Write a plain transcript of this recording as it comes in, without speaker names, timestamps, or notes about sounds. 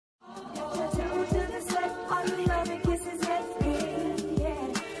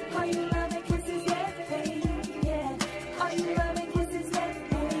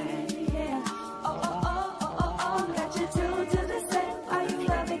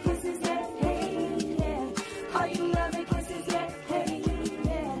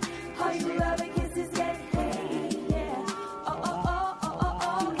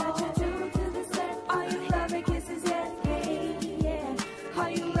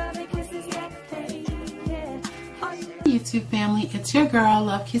YouTube family, it's your girl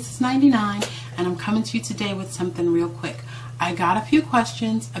Love Kisses 99, and I'm coming to you today with something real quick. I got a few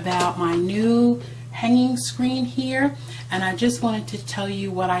questions about my new hanging screen here, and I just wanted to tell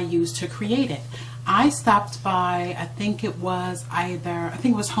you what I used to create it. I stopped by, I think it was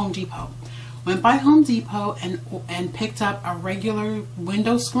Home Depot. Went by Home Depot and picked up a regular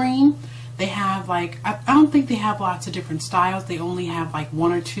window screen. They have like, I don't think they have lots of different styles. They only have like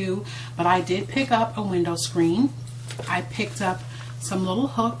one or two, but I did pick up a window screen. I picked up some little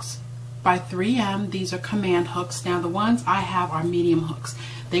hooks by 3M. These are command hooks. Now the ones I have are medium hooks.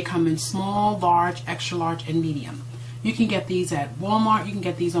 They come in small, large, extra large, and medium. You can get these at Walmart. You can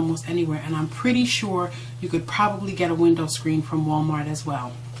get these almost anywhere, and I'm pretty sure you could probably get a window screen from Walmart as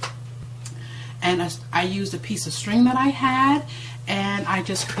well. And I used a piece of string that I had, and I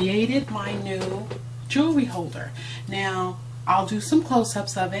just created my new jewelry holder. Now I'll do some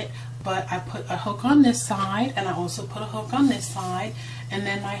close-ups of it, but I put a hook on this side, and I also put a hook on this side, and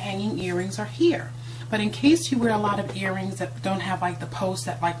then my hanging earrings are here. But in case you wear a lot of earrings that don't have like the post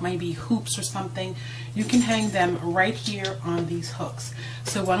that like maybe hoops or something, you can hang them right here on these hooks.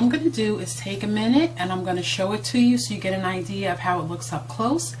 So what I'm going to do is take a minute and I'm going to show it to you so you get an idea of how it looks up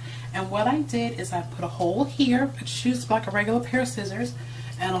close. And what I did is I put a hole here, it's used like a regular pair of scissors,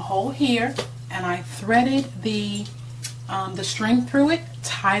 and a hole here, and I threaded the string through it,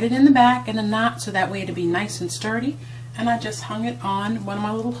 tied it in the back in a knot so that way it'd be nice and sturdy, and I just hung it on one of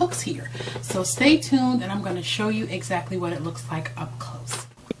my little hooks here. So stay tuned and I'm going to show you exactly what it looks like up close.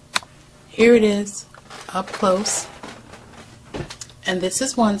 Here it is up close, and this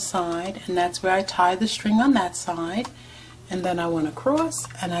is one side, and that's where I tie the string on that side, and then I went across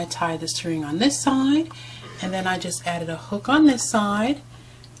and I tied the string on this side, and then I just added a hook on this side,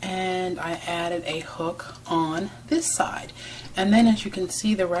 and I added a hook on this side, and then as you can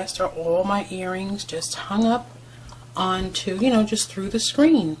see the rest are all my earrings just hung up onto, you know, just through the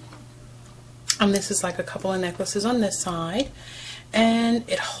screen. And this is like a couple of necklaces on this side, and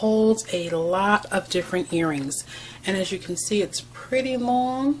it holds a lot of different earrings, and as you can see it's pretty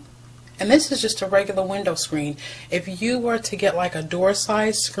long. And this is just a regular window screen. If you were to get like a door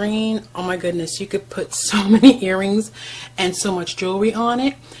size screen, oh my goodness, you could put so many earrings and so much jewelry on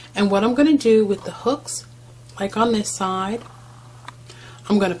it. And what I'm going to do with the hooks, like on this side,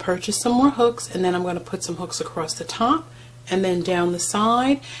 I'm going to purchase some more hooks, and then I'm going to put some hooks across the top and then down the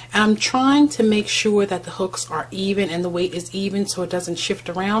side. And I'm trying to make sure that the hooks are even and the weight is even so it doesn't shift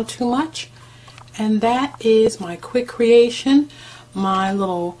around too much. And that is my quick creation, my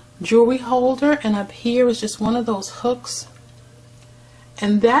little jewelry holder. And up here is just one of those hooks,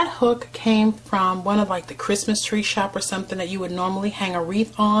 and that hook came from one of like the Christmas tree shop or something that you would normally hang a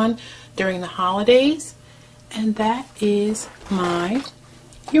wreath on during the holidays. And that is my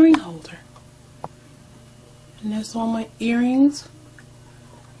earring holder, and there's all my earrings.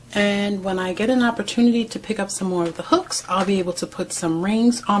 And when I get an opportunity to pick up some more of the hooks, I'll be able to put some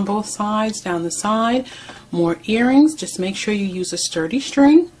rings on both sides, down the side, more earrings. Just make sure you use a sturdy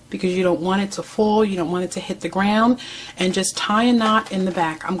string because you don't want it to fall, you don't want it to hit the ground, and just tie a knot in the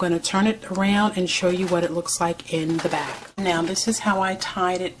back. I'm going to turn it around and show you what it looks like in the back. Now this is how I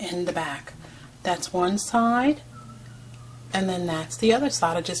tied it in the back. That's one side, and then that's the other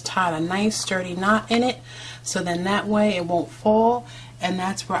side. I just tied a nice sturdy knot in it so then that way it won't fall. And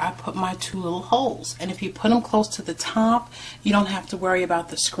that's where I put my two little holes. And if you put them close to the top, you don't have to worry about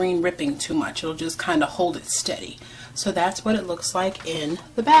the screen ripping too much. It'll just kind of hold it steady. So that's what it looks like in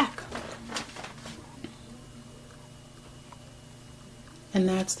the back. And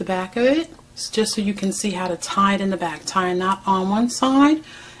that's the back of it. It's just so you can see how to tie it in the back. Tie a knot on one side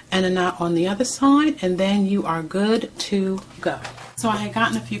and a knot on the other side, and then you are good to go. So I had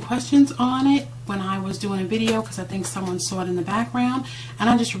gotten a few questions on it when I was doing a video because I think someone saw it in the background, and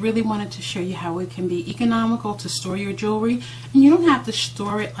I just really wanted to show you how it can be economical to store your jewelry. And you don't have to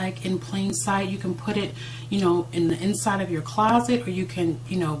store it like in plain sight. You can put it, you know, in the inside of your closet, or you can,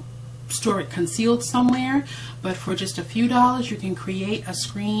 you know, store it concealed somewhere. But for just a few dollars you can create a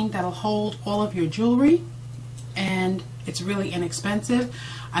screen that'll hold all of your jewelry, and it's really inexpensive.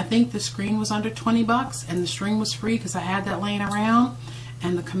 I think the screen was under 20 bucks and the string was free because I had that laying around,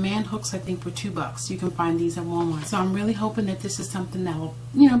 and the command hooks I think were $2. You can find these at Walmart. So I'm really hoping that this is something that will,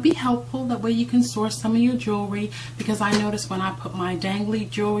 you know, be helpful. That way you can store some of your jewelry, because I noticed when I put my dangly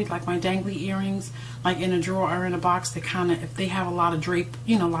jewelry, like my dangly earrings, like in a drawer or in a box, they kind of, if they have a lot of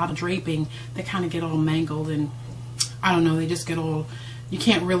draping, they kind of get all mangled, and I don't know, they just get all, you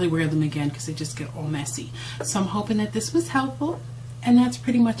can't really wear them again because they just get all messy. So I'm hoping that this was helpful, and that's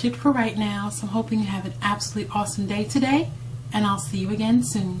pretty much it for right now. So I'm hoping you have an absolutely awesome day today, and I'll see you again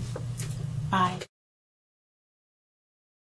soon. Bye.